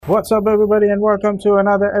What's up, everybody, and welcome to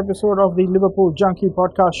another episode of the Liverpool Junkie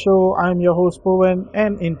Podcast Show. I'm your host, Powen,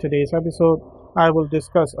 and in today's episode, I will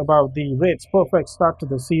discuss about the Reds' perfect start to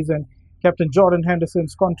the season, Captain Jordan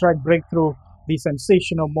Henderson's contract breakthrough, the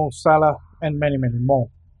sensational Mo Salah, and many, many more.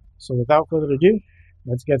 So, without further ado,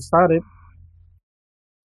 let's get started.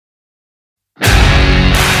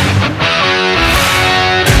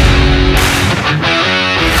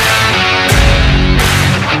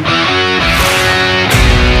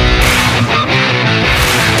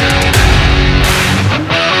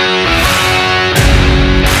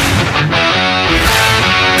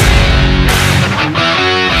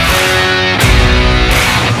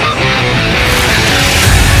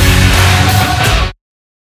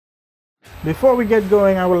 Before we get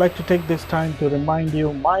going, I would like to take this time to remind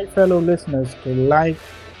you, my fellow listeners, to like,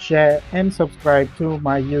 share, and subscribe to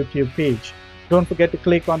my YouTube page. Don't forget to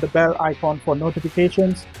click on the bell icon for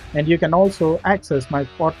notifications, and you can also access my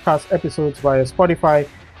podcast episodes via Spotify,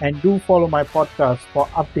 and do follow my podcast for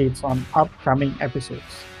updates on upcoming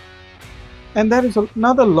episodes. And there is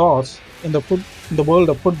another loss in the world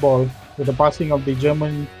of football with the passing of the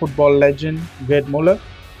German football legend Gerd Müller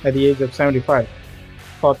at the age of 75.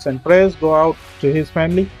 Thoughts and prayers go out to his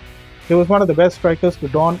family. He was one of the best strikers to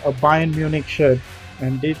don a Bayern Munich shirt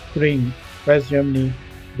and did bring West Germany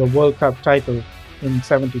the World Cup title in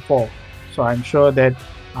 '74. So I'm sure that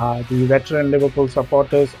the veteran Liverpool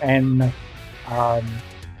supporters and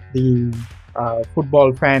the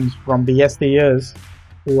football fans from the yesteryears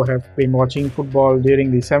who have been watching football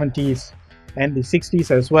during the '70s and the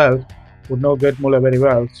 '60s as well would know Gerd Müller very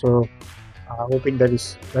well. So hoping that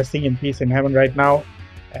he's resting in peace in heaven right now.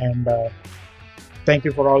 And thank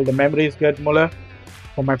you for all the memories, Gerd Müller,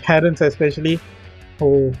 for my parents especially,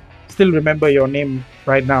 who still remember your name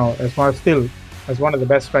right now as one of the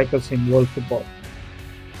best strikers in world football.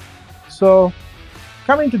 So,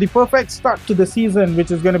 coming to the perfect start to the season,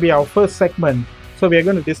 which is going to be our first segment. So we are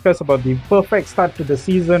going to discuss about the perfect start to the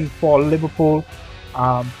season for Liverpool.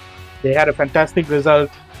 They had a fantastic result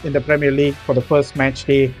in the Premier League for the first match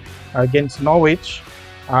day against Norwich,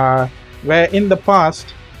 where in the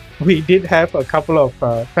past we did have a couple of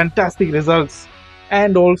fantastic results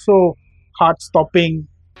and also heart-stopping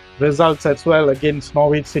results as well against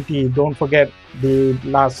Norwich City. Don't forget the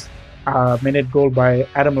last minute goal by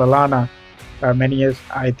Adam Lallana many years,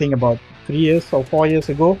 I think about 3 years or 4 years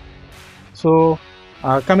ago. So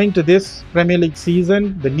coming to this Premier League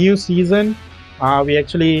season, the new season, we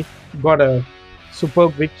actually got a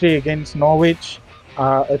superb victory against Norwich,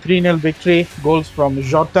 a 3-0 victory, goals from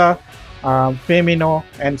Jota, Firmino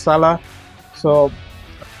and Salah. So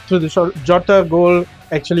through the Jota goal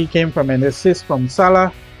actually came from an assist from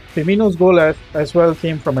Salah. Firmino's goal as well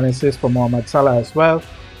came from an assist from Mohamed Salah as well,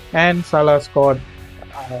 and Salah scored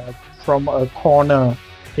from a corner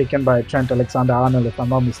taken by Trent Alexander-Arnold, if I'm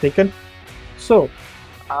not mistaken. So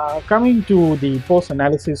coming to the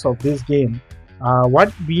post-analysis of this game,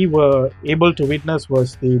 what we were able to witness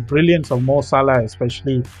was the brilliance of Mo Salah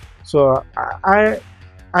especially. So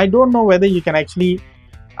I don't know whether you can actually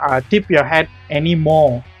tip your hat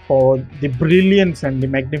anymore for the brilliance and the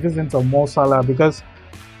magnificence of Mo Salah, because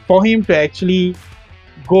for him to actually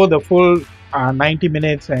go the full 90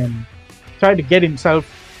 minutes and try to get himself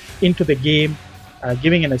into the game,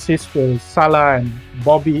 giving an assist to Salah and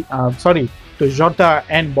to Jota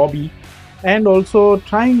and Bobby, and also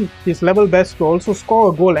trying his level best to also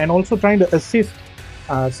score a goal and also trying to assist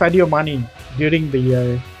Sadio Mane during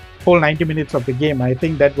the whole 90 minutes of the game. I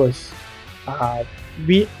think that was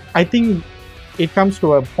I think it comes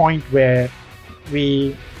to a point where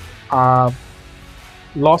we are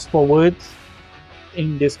lost for words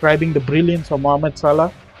in describing the brilliance of Mohamed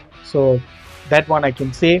Salah. So that one I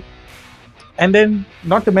can say. And then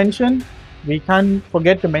not to mention, we can't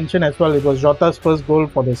forget to mention as well, it was Jota's first goal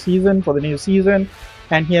for the season, for the new season,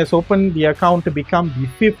 and he has opened the account to become the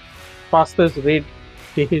 5th fastest rate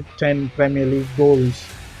to hit 10 Premier League goals.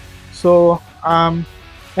 So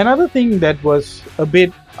another thing that was a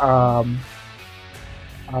bit out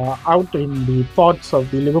in the thoughts of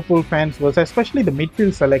the Liverpool fans was especially the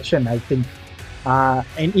midfield selection, I think.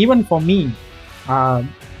 And even for me,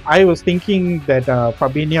 I was thinking that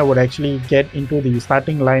Fabinho would actually get into the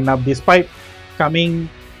starting lineup despite coming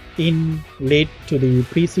in late to the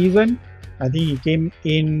pre-season. I think he came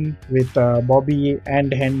in with Bobby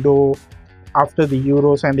and Hendo after the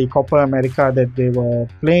Euros and the Copa America that they were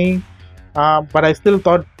playing. But I still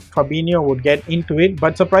thought Fabinho would get into it.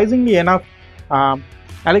 But surprisingly enough,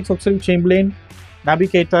 Alex Oxlade-Chamberlain, Naby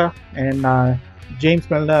Keita and James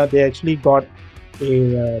Milner, they actually got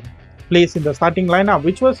a place in the starting lineup,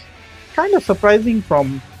 which was kind of surprising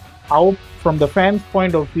from our from the fans'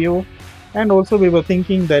 point of view, and also we were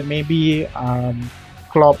thinking that maybe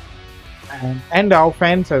Klopp and our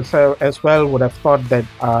fans as well would have thought that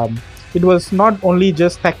it was not only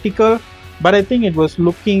just tactical, but I think it was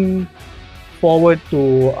looking forward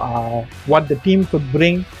to what the team could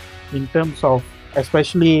bring in terms of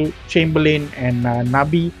especially Chamberlain and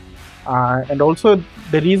Naby. And also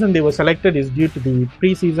the reason they were selected is due to the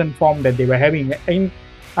preseason form that they were having. And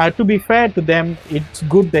to be fair to them, it's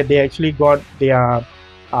good that they actually got their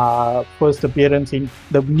first appearance in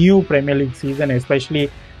the new Premier League season, especially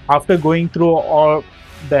after going through all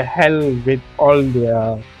the hell with all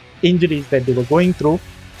the injuries that they were going through.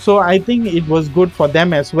 So I think it was good for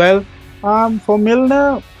them as well. For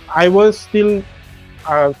Milner, I was still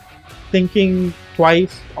thinking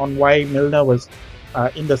twice on why Milner was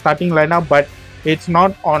in the starting lineup, but it's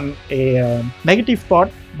not on a negative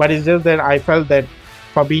thought, but it's just that I felt that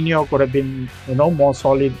Fabinho could have been, more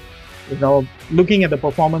solid, looking at the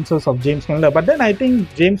performances of James Milner. But then I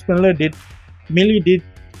think James Milner did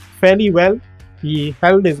fairly well. He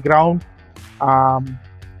held his ground.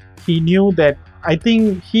 He knew that, I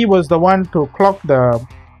think he was the one to clock the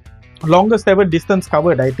longest ever distance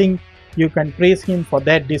covered. I think you can praise him for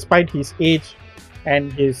that, despite his age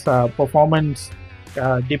and his performance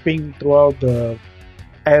dipping throughout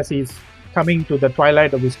as he's coming to the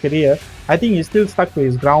twilight of his career. I think he still stuck to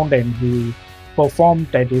his ground and he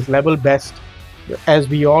performed at his level best. As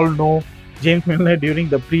we all know, James Milner during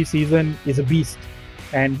the preseason is a beast,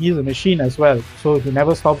 and he's a machine as well. So he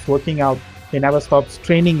never stops working out, he never stops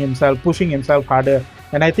training himself, pushing himself harder,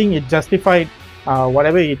 and I think it justified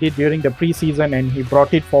whatever he did during the preseason, and he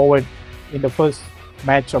brought it forward in the first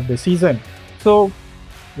match of the season. So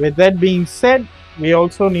with that being said, we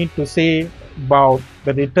also need to say about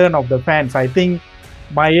the return of the fans. I think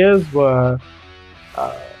my ears were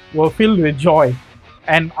filled with joy,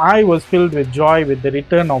 and I was filled with joy with the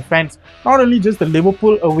return of fans. Not only just the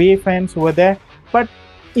Liverpool away fans who were there, but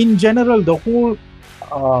in general the whole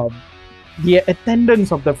the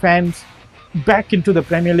attendance of the fans back into the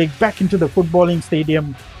Premier League, back into the footballing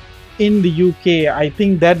stadium in the UK. I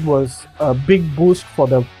think that was a big boost for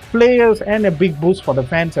the players and a big boost for the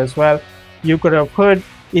fans as well. You could have heard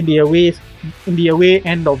in the away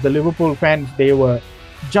end of the Liverpool fans, they were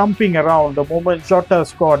jumping around the moment Jota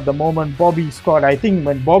scored, the moment Bobby scored. I think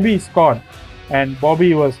when Bobby scored and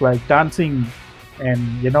Bobby was like dancing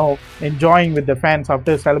and enjoying with the fans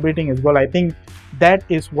after celebrating his goal, I think that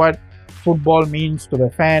is what football means to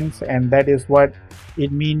the fans, and that is what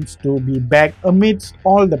it means to be back amidst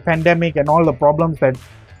all the pandemic and all the problems that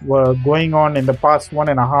were going on in the past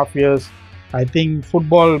 1.5 years. I think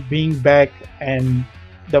football being back and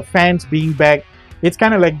the fans being back, it's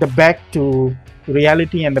kind of like the back to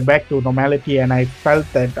reality and the back to normality, and I felt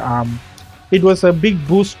that it was a big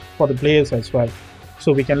boost for the players as well.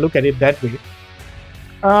 So we can look at it that way.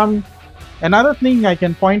 Another thing I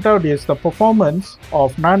can point out is the performance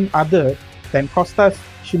of none other than Kostas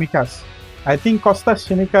Tsimikas. I think Kostas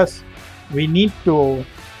Tsimikas, we need to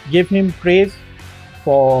give him praise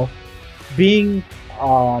for being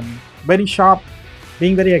very sharp,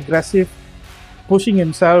 being very aggressive, pushing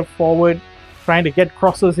himself forward, trying to get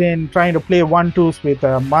crosses in, trying to play 1-2s with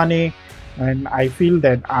Mane, and I feel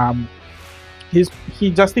that he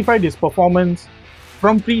justified his performance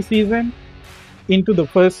from pre-season into the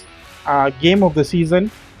first game of the season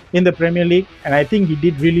in the Premier League, and I think he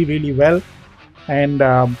did really, really well. And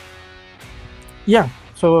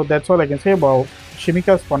so that's all I can say about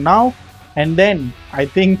Tsimikas for now. And then I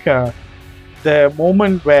think the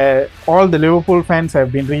moment where all the Liverpool fans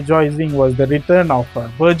have been rejoicing was the return of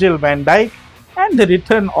Virgil van Dijk and the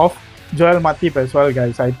return of Joel Matip as well,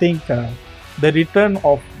 guys. I think the return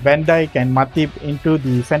of Van Dijk and Matip into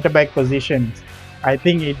the centre-back positions, I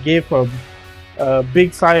think it gave a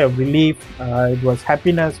big sigh of relief. It was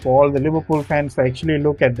happiness for all the Liverpool fans to actually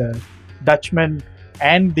look at the Dutchman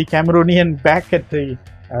and the Cameroonian back at the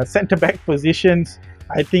centre-back positions.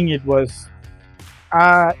 I think it was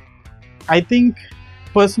I think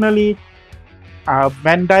personally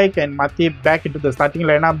Van Dijk and Matip back into the starting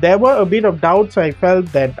lineup, there were a bit of doubts. I felt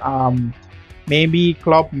that maybe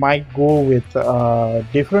Klopp might go with a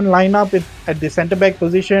different lineup at the centre-back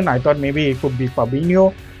position. I thought maybe it could be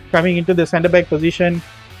Fabinho coming into the centre-back position,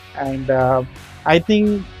 and I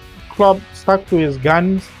think Klopp stuck to his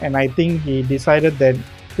guns, and I think he decided that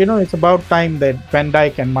it's about time that Van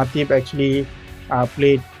Dijk and Matip actually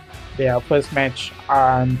played their first match.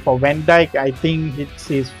 And for Van Dijk, I think it's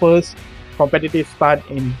his first competitive start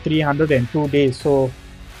in 302 days, so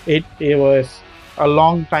it was a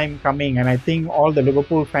long time coming, and I think all the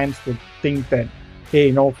Liverpool fans would think that,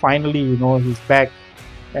 hey, finally, he's back,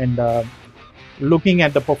 and looking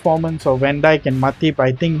at the performance of Van Dijk and Matip,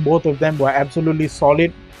 I think both of them were absolutely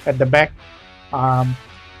solid at the back.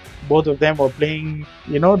 Both of them were playing,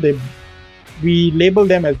 we label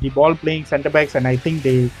them as the ball playing centre backs, and I think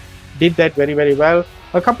they did that very, very well.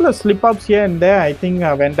 A couple of slip ups here and there. I think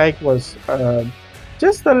Van Dijk was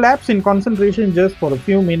just a lapse in concentration just for a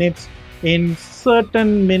few minutes in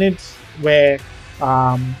certain minutes where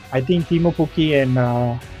I think Timo Pukki and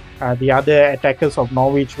the other attackers of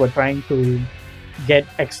Norwich were trying to get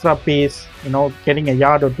extra pace, getting a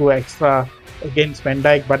yard or two extra against Van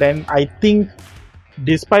Dijk. But then I think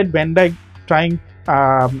despite Van Dijk trying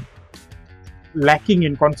lacking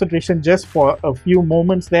in concentration just for a few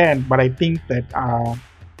moments there, but I think that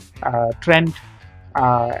Trent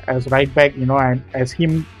as right back, and as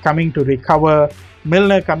him coming to recover,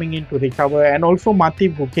 Milner coming in to recover, and also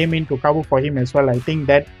Matip who came in to cover for him as well. I think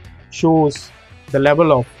that shows the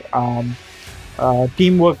level of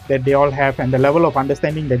teamwork that they all have and the level of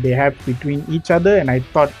understanding that they have between each other, and I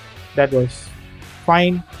thought that was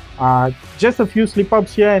fine. Just a few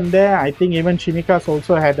slip-ups here and there. I think even Tsimikas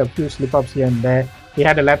also had a few slip-ups here and there. He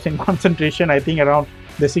had a lapse in concentration, I think around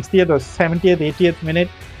the 60th or 70th, 80th minute,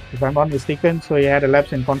 if I'm not mistaken. So he had a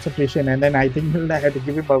lapse in concentration, and then I think Milner had to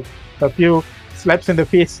give him a few slaps in the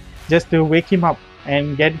face just to wake him up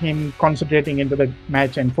and get him concentrating into the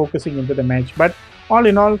match and focusing into the match. But all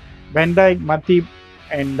in all, Van Dijk, Matip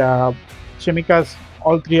and Tsimikas,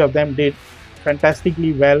 all three of them did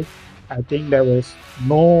fantastically well. I think there was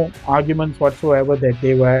no arguments whatsoever that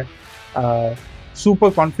they were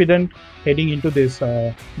super confident heading into this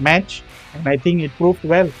match, and I think it proved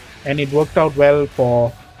well and it worked out well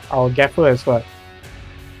for our gaffer as well.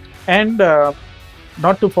 And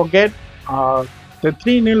not to forget, the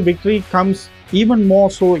 3-0 victory comes even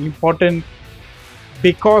more so important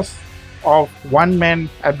because of one man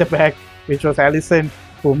at the back, which was Alisson,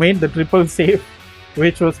 who made the triple save,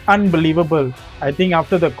 which was unbelievable. I think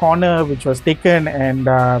after the corner which was taken, and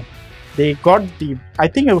they got I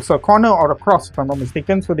think it was a corner or a cross if I'm not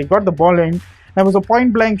mistaken, so they got the ball in. It was a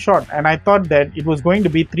point blank shot, and I thought that it was going to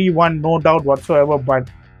be 3-1, no doubt whatsoever, but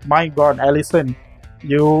my God, Alisson,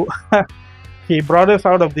 he brought us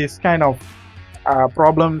out of this kind of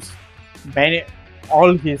problems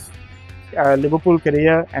all his Liverpool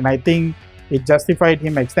career, and I think it justified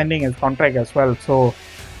him extending his contract as well. So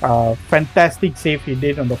fantastic save he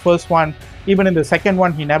did on the first one. Even in the second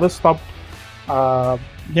one, he never stopped.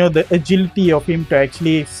 The agility of him to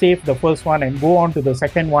actually save the first one and go on to the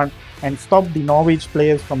second one and stop the Norwich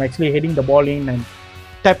players from actually hitting the ball in and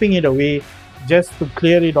tapping it away just to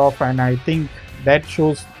clear it off. And I think that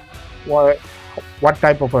shows what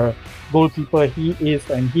type of a goalkeeper he is,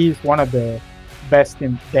 and he is one of the best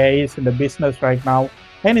there is in the business right now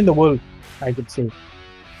and in the world, I could say.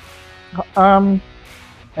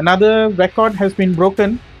 Another record has been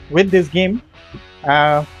broken with this game.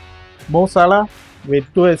 Mo Salah with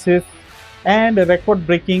 2 assists and a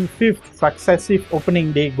record-breaking 5th successive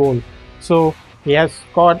opening day goal. So he has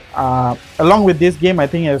scored, along with this game, I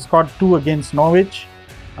think he has scored 2 against Norwich.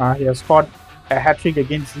 He has scored a hat-trick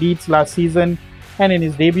against Leeds last season, and in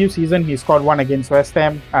his debut season he scored 1 against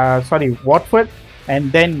Watford,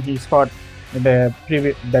 and then he scored in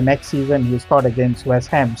the next season he scored against West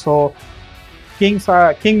Ham. So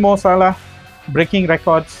King Mo Salah breaking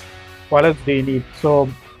records. What else do you need? So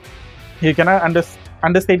you cannot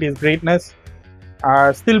understate his greatness.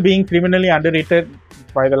 Still being criminally underrated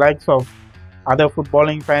by the likes of other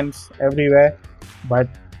footballing fans everywhere, but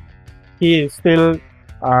he is still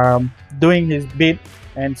doing his bit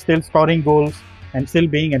and still scoring goals and still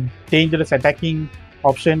being a dangerous attacking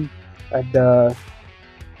option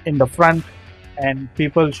in the front. And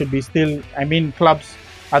people should be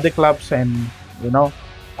other clubs and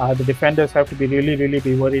the defenders have to be really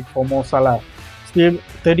be worried for Mo Salah. Still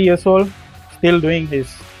 30 years old, still doing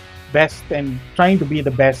his best and trying to be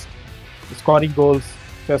the best, scoring goals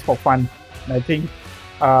just for fun. And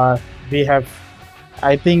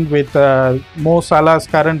I think with Mo Salah's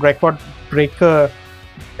current record breaker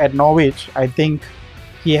at Norwich, I think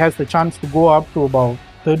he has the chance to go up to about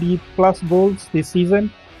 30 plus goals this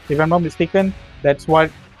season, if I'm not mistaken. That's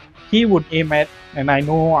what he would aim at, and I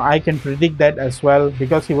know I can predict that as well,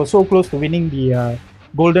 because he was so close to winning the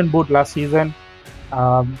Golden Boot last season,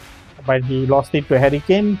 but he lost it to Harry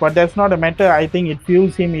Kane. But that's not a matter. I think it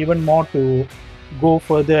fuels him even more to go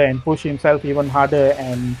further and push himself even harder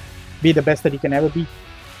and be the best that he can ever be.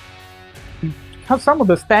 Have some of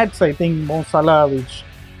the stats, I think, Mo Salah, which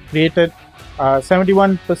created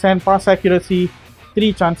 71% pass accuracy,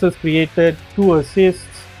 3 chances created, 2 assists,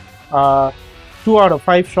 2 out of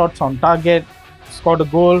 5 shots on target, scored a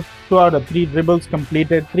goal, 2 out of 3 dribbles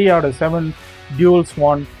completed, 3 out of 7 duels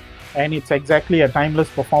won, and it's exactly a timeless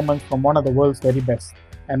performance from one of the world's very best.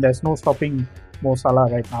 And there's no stopping Mo Salah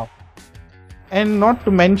right now. And not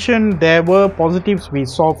to mention, there were positives we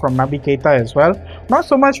saw from Naby Keita as well. Not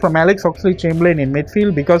so much from Alex Oxlade-Chamberlain in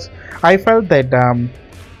midfield, because I felt that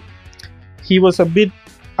he was a bit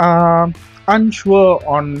unsure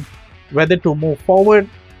on whether to move forward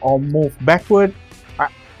or move backward.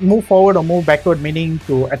 Move forward or move backward, meaning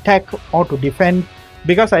to attack or to defend.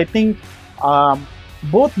 Because I think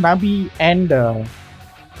both Naby and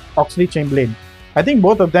Oxlade-Chamberlain, I think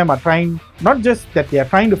both of them are trying, not just that they are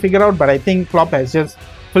trying to figure out, but I think Klopp has just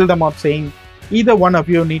filled them up saying, either one of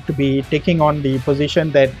you need to be taking on the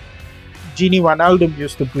position that Gini Wijnaldum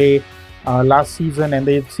used to play last season and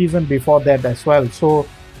the season before that as well. So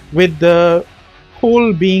with the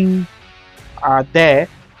hole being there,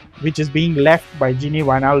 which is being left by Gini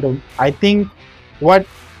Wijnaldum, I think what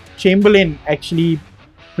Chamberlain actually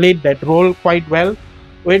played that role quite well.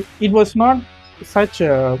 It was not such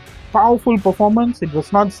a powerful performance, it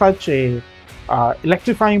was not such a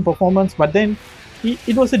electrifying performance, but then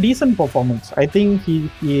it was a decent performance. I think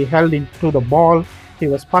he held into the ball, he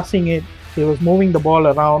was passing it, he was moving the ball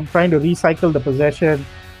around, trying to recycle the possession,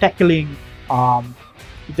 tackling,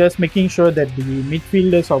 just making sure that the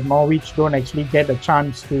midfielders of Norwich don't actually get a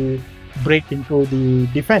chance to break into the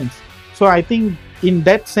defense. So I think in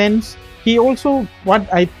that sense, he also, what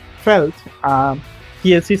I felt,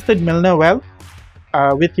 he assisted Milner well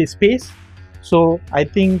with his pace. So I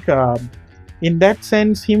think in that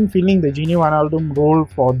sense, him filling the Gini Wijnaldum role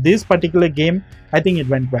for this particular game, I think it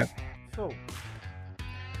went well. So,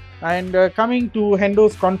 and coming to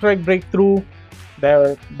Hendo's contract breakthrough,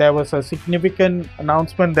 there was a significant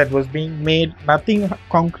announcement that was being made. Nothing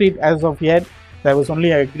concrete as of yet. There was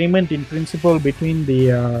only an agreement in principle between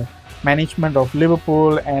the management of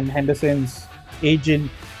Liverpool and Henderson's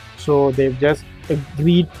agent. So they've just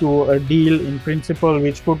agreed to a deal in principle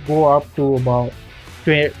which could go up to about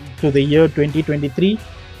to the year 2023.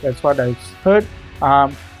 That's what I've heard.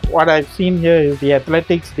 What I've seen here is the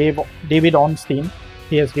Athletics' David Ornstein.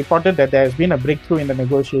 He has reported that there has been a breakthrough in the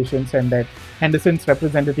negotiations and that Henderson's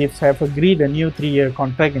representatives have agreed a new 3-year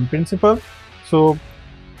contract in principle. So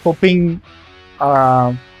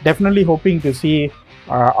definitely hoping to see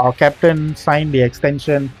our captain sign the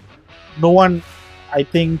extension. No one, I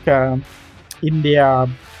think, in their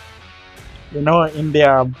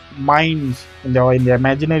minds, in their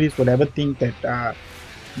imaginaries, would ever think that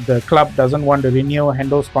the club doesn't want to renew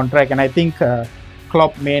Hendo's contract. And I think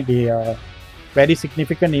Klopp made a very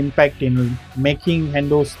significant impact in making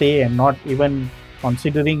Hendo stay and not even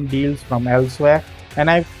considering deals from elsewhere. And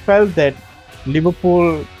I felt that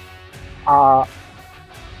Liverpool are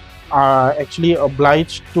actually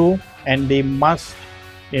obliged to, and they must,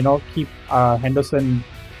 keep Henderson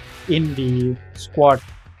in the squad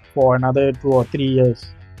for another 2 or 3 years.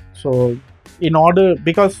 So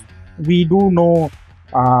because we do know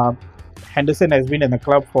Henderson has been in the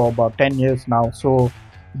club for about 10 years now, so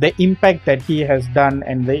the impact that he has done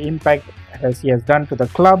and the impact he has done to the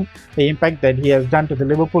club, the impact that he has done to the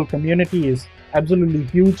Liverpool community is absolutely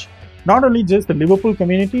huge. Not only just the Liverpool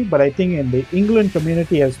community, but I think in the England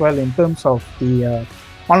community as well, in terms of the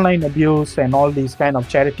online abuse and all these kind of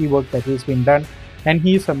charity work that he's been done. And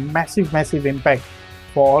he's a massive impact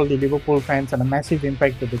for all the Liverpool fans and a massive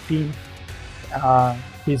impact to the team.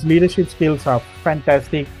 His leadership skills are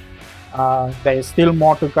fantastic. There is still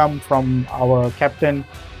more to come from our captain,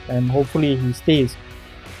 and hopefully he stays.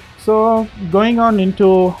 So going on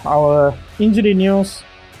into our injury news.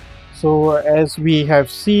 So as we have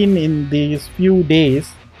seen in these few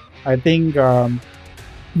days, I think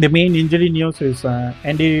the main injury news is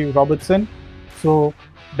Andy Robertson. So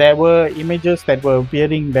there were images that were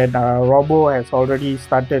appearing that Robbo has already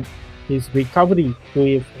started his recovery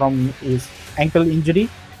from his ankle injury,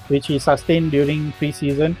 which he sustained during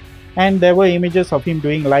pre-season. And there were images of him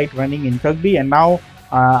doing light running in Kirkby. And now,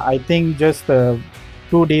 I think just 2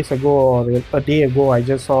 days ago or a day ago, I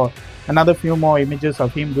just saw another few more images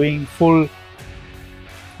of him doing full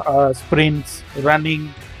sprints, running,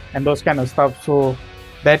 and those kind of stuff. So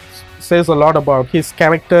that says a lot about his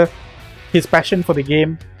character, his passion for the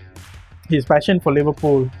game, his passion for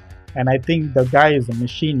Liverpool. And I think the guy is a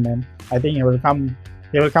machine, man. I think he will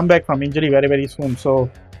come back from injury very, very soon. So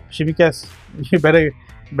Shimikas, you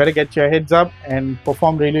better get your heads up and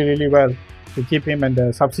perform really, really well to keep him in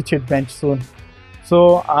the substitute bench soon.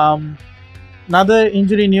 So another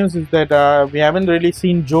injury news is that we haven't really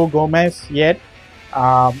seen Joe Gomez yet.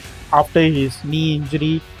 After his knee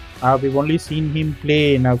injury, we've only seen him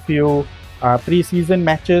play in a few pre-season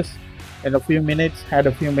matches, in a few minutes, had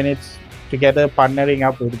a few minutes together partnering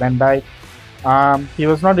up with Van Dijk. He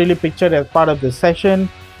was not really pictured as part of the session,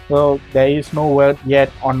 so there is no word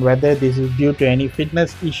yet on whether this is due to any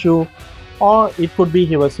fitness issue, or it could be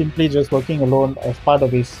he was simply just working alone as part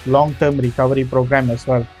of his long-term recovery program as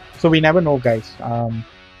well. So we never know, guys.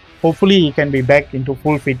 Hopefully he can be back into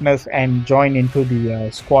full fitness and join into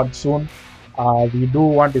the squad soon. We do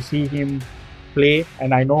want to see him play,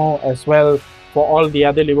 and I know as well for all the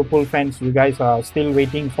other Liverpool fans, you guys are still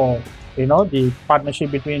waiting for the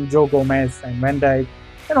partnership between Joe Gomez and Van Dijk,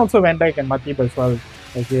 and also Van Dijk and Matip as well,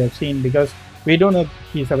 as we have seen, because we don't know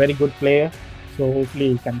he's a very good player, so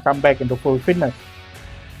hopefully he can come back into full fitness.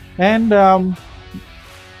 And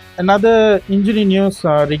another injury news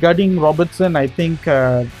regarding Robertson, I think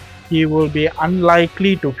he will be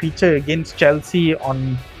unlikely to feature against Chelsea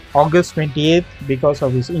on August 28th because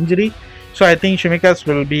of his injury. So I think Tsimikas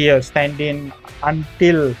will be a stand-in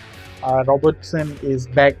until Robertson is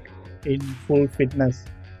back in full fitness.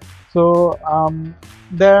 So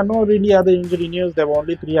there are no really other injury news. There were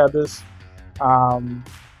only 3 others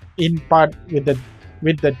in part with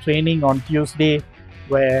the training on Tuesday,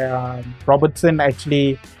 where Robertson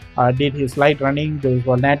actually did his light running. Those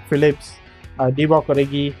were Nat Phillips, Divock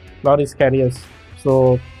Origi, Loris Karius.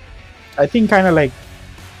 So I think kind of like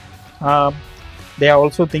they are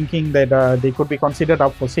also thinking that they could be considered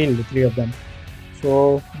up for sale, the 3 of them.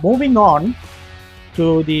 So moving on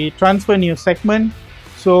to the transfer news segment.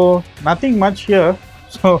 So nothing much here.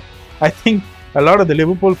 So I think a lot of the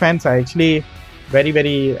Liverpool fans are actually very,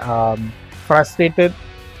 very frustrated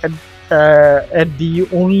at the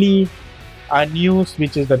only news,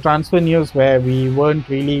 which is the transfer news, where we weren't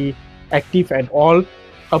really active at all,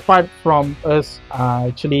 apart from us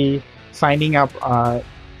actually signing up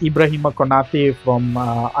Ibrahima Konate from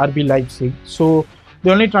RB Leipzig. So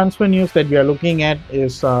the only transfer news that we are looking at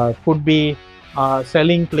is could be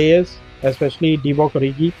selling players, especially Divock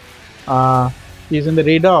Origi. He's in the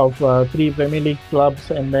radar of 3 Premier League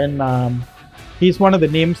clubs, and then he's one of the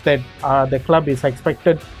names that the club is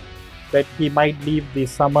expected that he might leave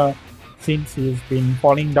this summer, since he's been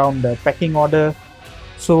falling down the pecking order.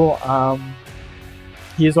 So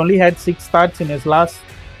he's only had 6 starts in his last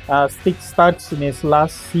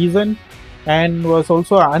season, and was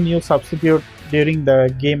also an unused substitute during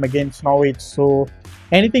the game against Norwich. So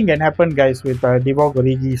anything can happen, guys, with Divock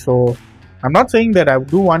Origi. So I'm not saying that I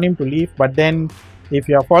do want him to leave, but then if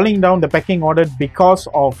you are falling down the pecking order because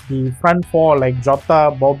of the front 4 like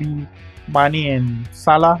Jota, Bobby, Mane and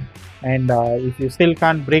Salah, and if you still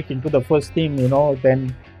can't break into the first team,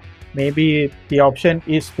 then maybe the option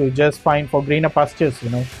is to just find for greener pastures,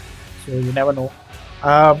 so you never know.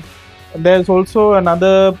 There's also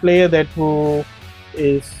another player who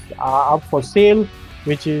is up for sale,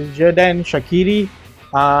 which is Xherdan Shaqiri.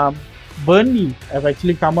 Burnley have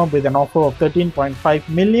actually come up with an offer of 13.5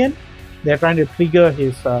 million. They're trying to trigger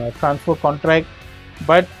his transfer contract,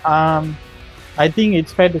 but I think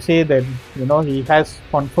it's fair to say that he has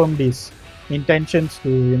confirmed his intentions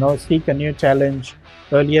to seek a new challenge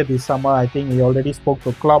earlier this summer. I think he already spoke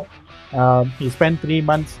to Klopp. He spent 3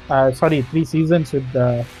 seasons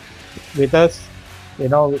with us.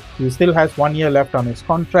 He still has 1 year left on his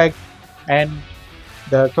contract, and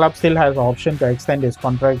the club still has an option to extend his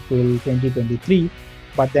contract till 2023.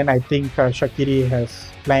 But then I think Shaqiri has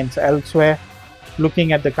plans elsewhere,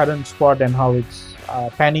 looking at the current squad and how it's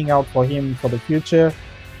panning out for him for the future.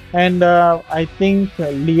 And I think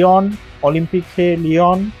Olympique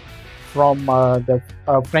Lyon from the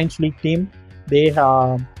French league team, they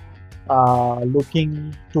are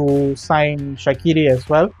looking to sign Shaqiri as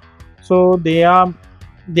well. So they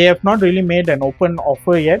have not really made an open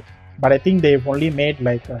offer yet, but I think they've only made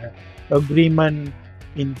like an agreement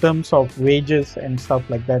in terms of wages and stuff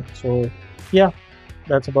like that. So yeah,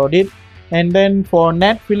 that's about it. And then for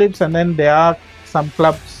Nat Phillips, and then there are some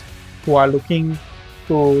clubs who are looking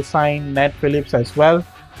to sign Nat Phillips as well,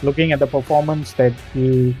 looking at the performance that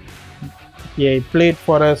he played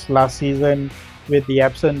for us last season with the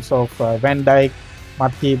absence of Van Dijk,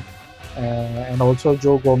 Matip, and also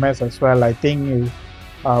Joe Gomez as well. I think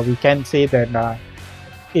we can say that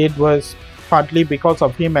it was partly because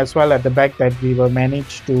of him as well at the back that we were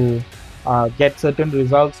managed to get certain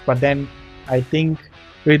results. But then I think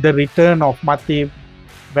with the return of Matip,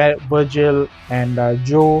 Virgil and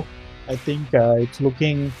Joe, I think it's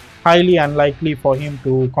looking highly unlikely for him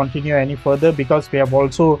to continue any further, because we have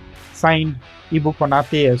also signed Ibu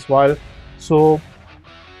Konate as well. So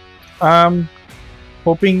I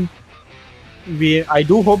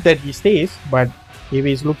do hope that he stays, but if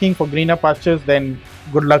he's looking for greener pastures, then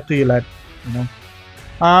good luck to you, lad.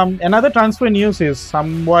 Another transfer news is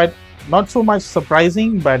somewhat not so much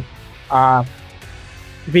surprising, but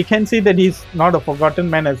we can see that he's not a forgotten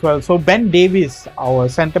man as well. So Ben Davies, our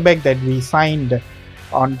centre back that we signed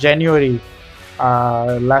on January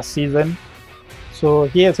last season, so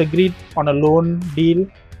he has agreed on a loan deal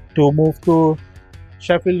to move to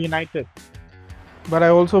Sheffield United. But I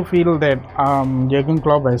also feel that Jurgen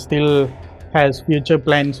Klopp still has future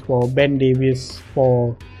plans for Ben Davies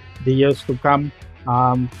for the years to come.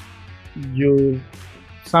 You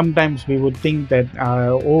sometimes we would think that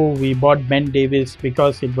we bought Ben Davies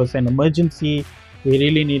because it was an emergency. We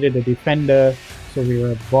really needed a defender, so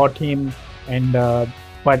we bought him. And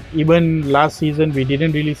but even last season we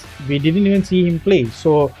didn't even see him play.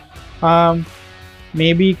 So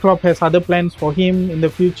maybe Klopp has other plans for him in the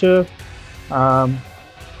future.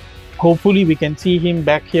 Hopefully we can see him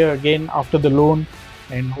back here again after the loan,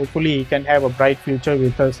 and hopefully he can have a bright future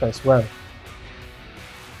with us as well.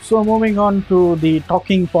 So moving on to the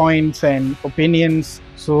talking points and opinions.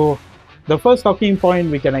 So the first talking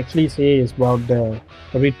point we can actually say is about the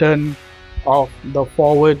return of the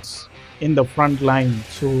forwards in the front line.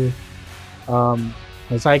 So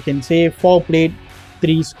as I can say, 4 played,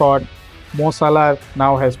 3 scored. Mo Salah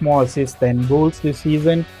now has more assists than goals this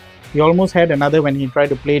season. He almost had another when he tried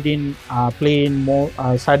to play in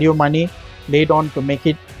Sadio Mane late on to make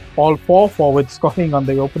it all 4 forwards scoring on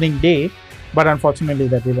the opening day, but unfortunately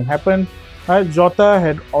that didn't happen. Jota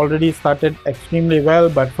had already started extremely well,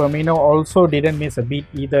 but Firmino also didn't miss a beat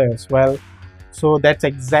either as well. So that's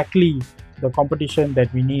exactly the competition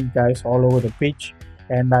that we need, guys, all over the pitch.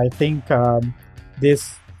 And I think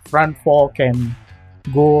this front 4 can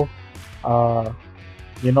go to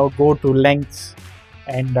lengths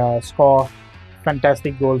and score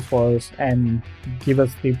fantastic goals for us and give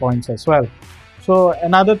us 3 points as well. So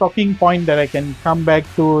another talking point that I can come back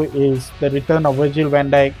to is the return of Virgil van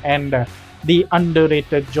Dijk and the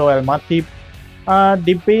underrated Joel Matip.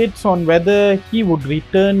 Debates on whether he would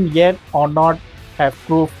return yet or not have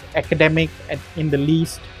proved academic in the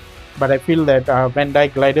least, but I feel that Van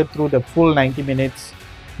Dijk glided through the full 90 minutes.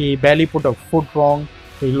 He barely put a foot wrong.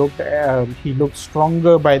 He looked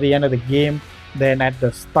stronger by the end of the game than at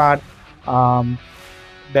the start.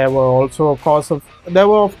 There were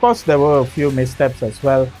a few missteps as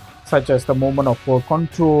well, such as the moment of poor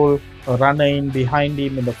control, a runner in behind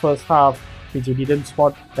him in the first half, which he didn't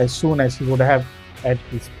spot as soon as he would have at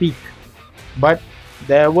his peak. But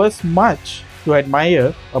there was much to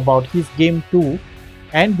admire about his game too,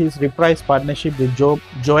 and his reprised partnership with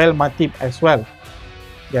Joel Matip as well,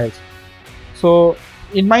 guys. So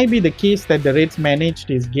it might be the case that the Reds managed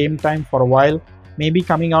his game time for a while, maybe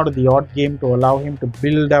coming out of the odd game to allow him to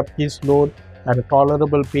build up his load at a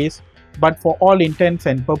tolerable pace. But for all intents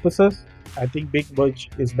and purposes, I think Big Virg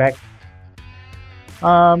is back.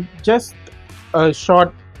 Just a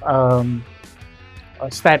short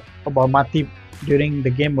stat about Matip during the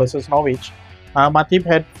game versus Norwich. Matip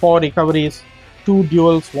had 4 recoveries, 2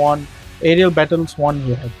 duels won, aerial battles won.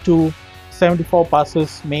 He had 2, 74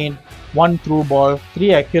 passes made, 1 through ball,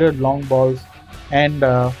 3 accurate long balls, and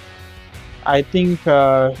I think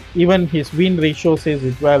even his win ratio says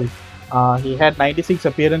it well. He had 96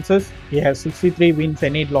 appearances. He has 63 wins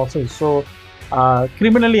and 8 losses. So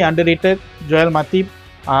criminally underrated, Joel Matip.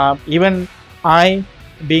 Even I,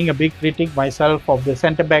 being a big critic myself of the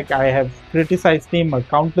centre back, I have criticized him a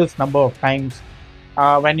countless number of times.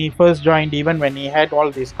 When he first joined, even when he had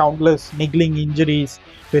all these countless niggling injuries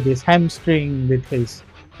with his hamstring, with his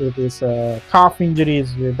calf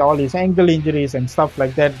injuries, with all his ankle injuries and stuff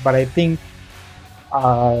like that. But I think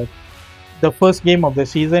the first game of the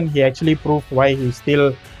season, he actually proved why he's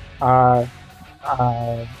still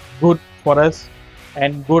good for us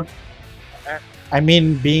and good. I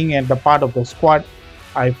mean, being at the part of the squad,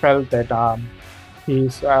 I felt that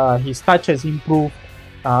his touch has improved,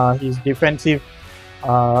 his defensive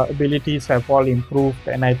abilities have all improved,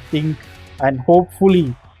 and I think and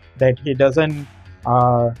hopefully that he doesn't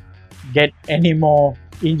get any more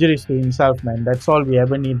injuries to himself, man. That's all we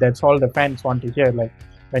ever need. That's all the fans want to hear. Like,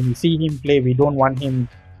 when we see him play, we don't want him,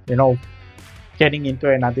 getting into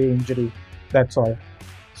another injury. That's all.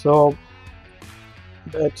 So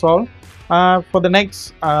that's all. For the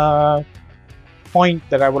next point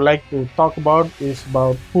that I would like to talk about is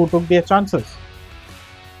about who took their chances.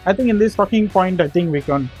 I think in this talking point, I think we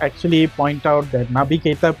can actually point out that Naby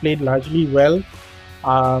Keita played largely well.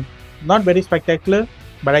 Not very spectacular,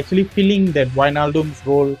 but actually filling that Wijnaldum's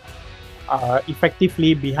role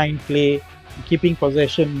effectively behind play, keeping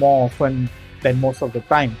possession more often than most of the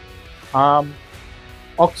time.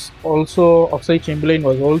 Oxlade-Chamberlain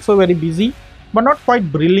was also very busy, but not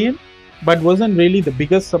quite brilliant, but wasn't really the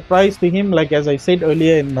biggest surprise to him, like as I said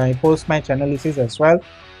earlier in my post-match analysis as well.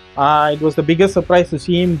 It was the biggest surprise to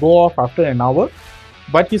see him go off after an hour.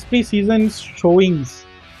 But his preseason showings,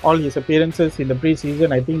 all his appearances in the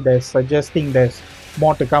preseason, I think they're suggesting there's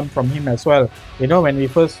more to come from him as well. When we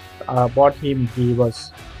first bought him, he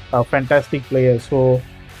was a fantastic player. So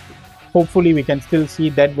hopefully we can still see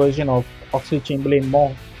that version of Oxlade-Chamberlain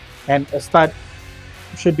more. And a start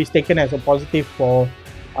should be taken as a positive for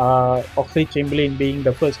Oxlade-Chamberlain being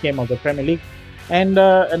the first game of the Premier League. And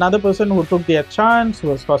another person who took their chance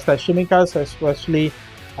was Kostas Tsimikas, especially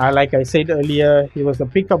like I said earlier, he was the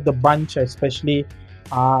pick of the bunch, especially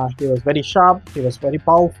he was very sharp, he was very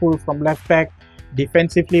powerful from left back,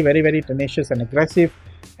 defensively very, very tenacious and aggressive,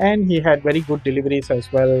 and he had very good deliveries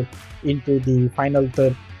as well into the final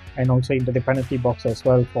third and also into the penalty box as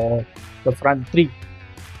well for the front three.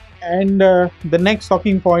 And the next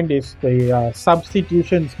talking point is the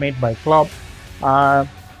substitutions made by Klopp.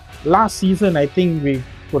 Last season, I think we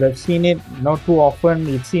could have seen it not too often.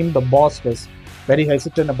 It seemed the boss was very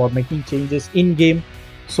hesitant about making changes in game,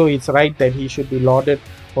 so it's right that he should be lauded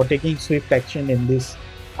for taking swift action in this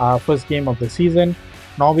first game of the season.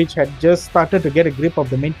 Norwich had just started to get a grip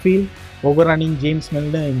of the midfield, overrunning James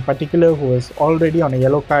Milner in particular, who was already on a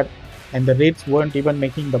yellow card, and the Reds weren't even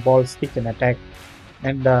making the ball stick in attack.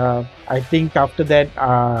 And I think after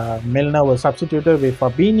that, Milner was substituted with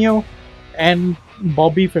Fabinho, and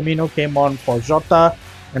Bobby Firmino came on for Jota,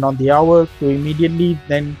 and on the hour to immediately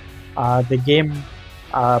then the game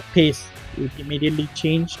pace it immediately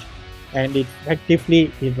changed, and it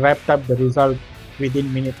wrapped up the result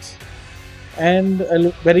within minutes. And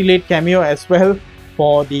a very late cameo as well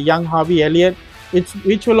for the young Harvey Elliott,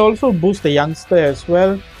 which will also boost the youngster as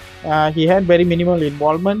well. He had very minimal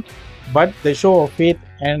involvement, but the show of faith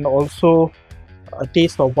and also a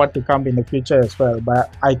taste of what to come in the future as well.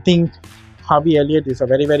 But I think Harvey Elliott is a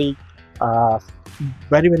very, very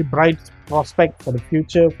bright prospect for the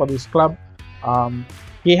future for this club.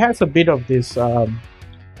 He has a bit of this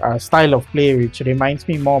style of play which reminds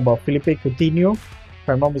me more about Philippe Coutinho, if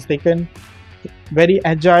I'm not mistaken. Very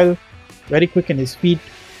agile, very quick in his feet,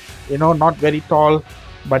 not very tall,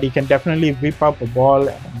 but he can definitely whip up a ball.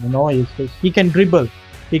 He can dribble.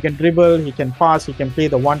 He can pass, he can play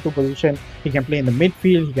the 1-2 position, he can play in the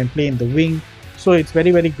midfield, he can play in the wing. So it's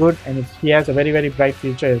very, very good, and he has a very, very bright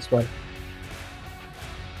future as well.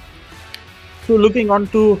 So looking on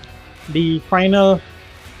to the final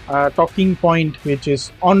talking point, which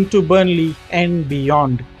is on to Burnley and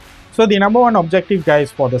beyond. So the number one objective,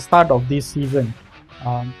 guys, for the start of this season,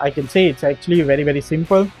 I can say it's actually very, very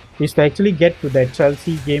simple, is to actually get to that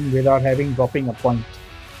Chelsea game without dropping a point.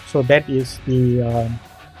 So that is the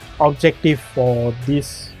objective for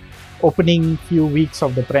this opening few weeks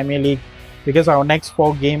of the Premier League, because our next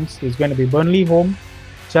 4 games is going to be Burnley home,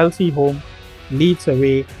 Chelsea home, Leeds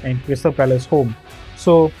away, and Crystal Palace home.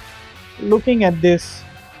 So looking at this,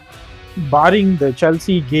 barring the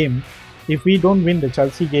Chelsea game, if we don't win the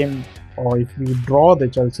Chelsea game or if we draw the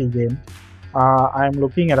Chelsea game, I'm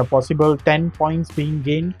looking at a possible 10 points being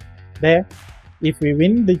gained there. If we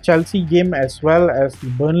win the Chelsea game as well as the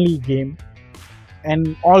Burnley game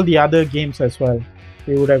and all the other games as well,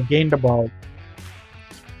 we would have gained about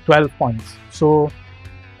 12 points. So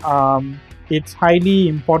it's highly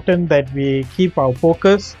important that we keep our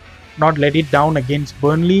focus, not let it down against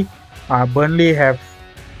Burnley. Burnley have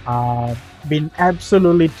been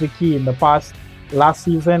absolutely tricky in the past. Last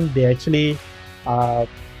season they actually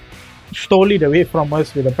stole it away from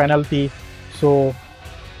us with a penalty. So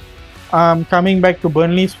coming back to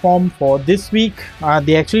Burnley's form for this week,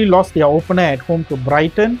 they actually lost their opener at home to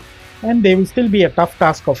Brighton, and they will still be a tough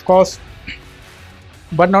task, of course,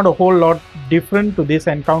 but not a whole lot different to this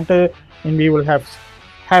encounter. And we will have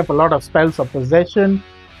a lot of spells of possession,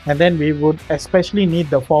 and then we would especially need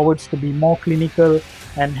the forwards to be more clinical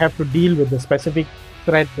and have to deal with the specific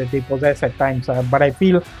threat that they possess at times. But I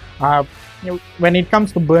feel when it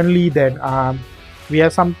comes to Burnley that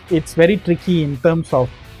it's very tricky in terms of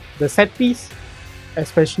the set piece,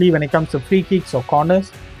 especially when it comes to free kicks or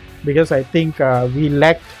corners, because I think we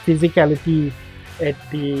lacked physicality at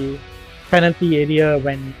the penalty area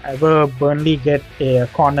whenever Burnley get a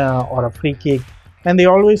corner or a free kick, and they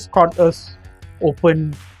always caught us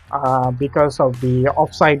open because of the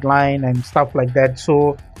offside line and stuff like that.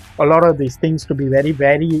 So a lot of these things to be very,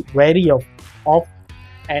 very wary of,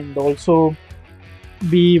 and also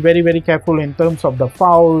be very, very careful in terms of the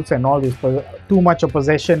fouls and all this. Too much of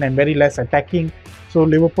possession and very less attacking. So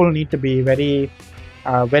Liverpool need to be very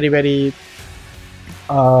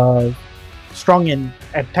strong in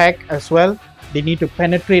attack as well. They need to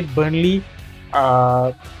penetrate Burnley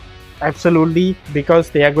absolutely, because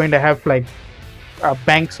they are going to have like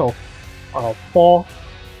banks of 4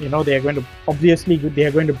 they are going to obviously they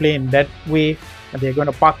are going to play in that way, and they're going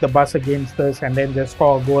to park the bus against us and then just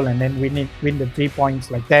score a goal and then win the 3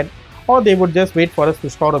 points like that. Or they would just wait for us to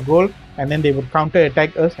score a goal and then they would counter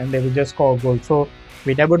attack us and they would just score a goal. So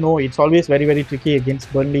we never know. It's always very, very tricky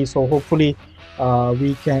against Burnley. So hopefully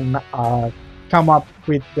we can come up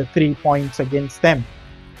with the 3 points against them.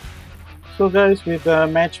 So guys, with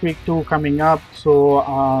match week 2 coming up, so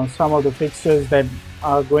some of the fixtures that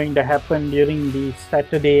are going to happen during the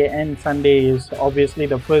Saturday and Sunday is obviously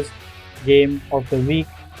the first game of the week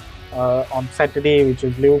on Saturday, which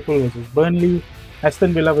is Liverpool versus Burnley,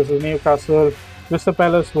 Aston Villa versus Newcastle, Crystal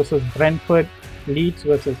Palace versus Brentford, Leeds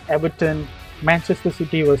versus Everton, Manchester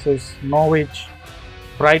City versus Norwich,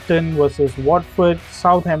 Brighton versus Watford,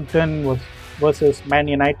 Southampton versus Man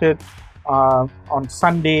United on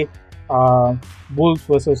Sunday, Wolves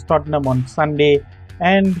versus Tottenham on Sunday,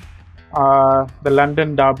 and the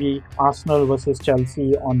London derby, Arsenal versus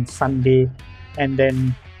Chelsea on Sunday, and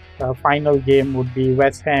then the final game would be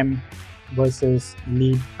West Ham versus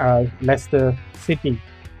Leicester City.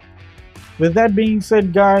 With that being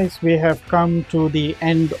said, guys, we have come to the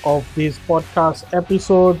end of this podcast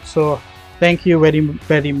episode. So thank you very,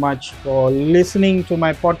 very much for listening to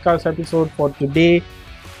my podcast episode for today.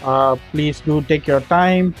 Please do take your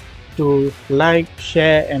time to like,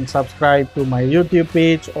 share, and subscribe to my YouTube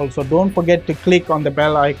page. Also, don't forget to click on the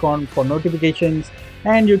bell icon for notifications.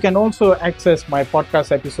 And you can also access my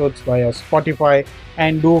podcast episodes via Spotify,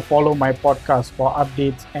 and do follow my podcast for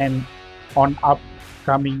updates and on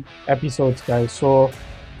upcoming episodes, guys. So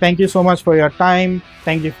thank you so much for your time.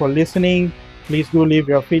 Thank you for listening. Please do leave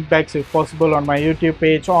your feedbacks if possible on my YouTube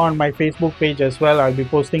page or on my Facebook page as well. I'll be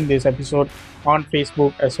posting this episode on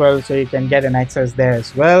Facebook as well, so you can get an access there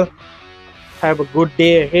as well. Have a good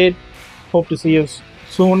day ahead. Hope to see you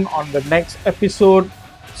soon on the next episode.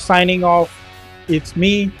 Signing off, it's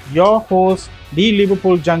me, your host, the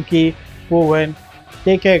Liverpool Junkie, Bhuvan.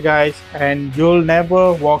 Take care, guys, and you'll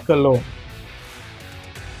never walk alone.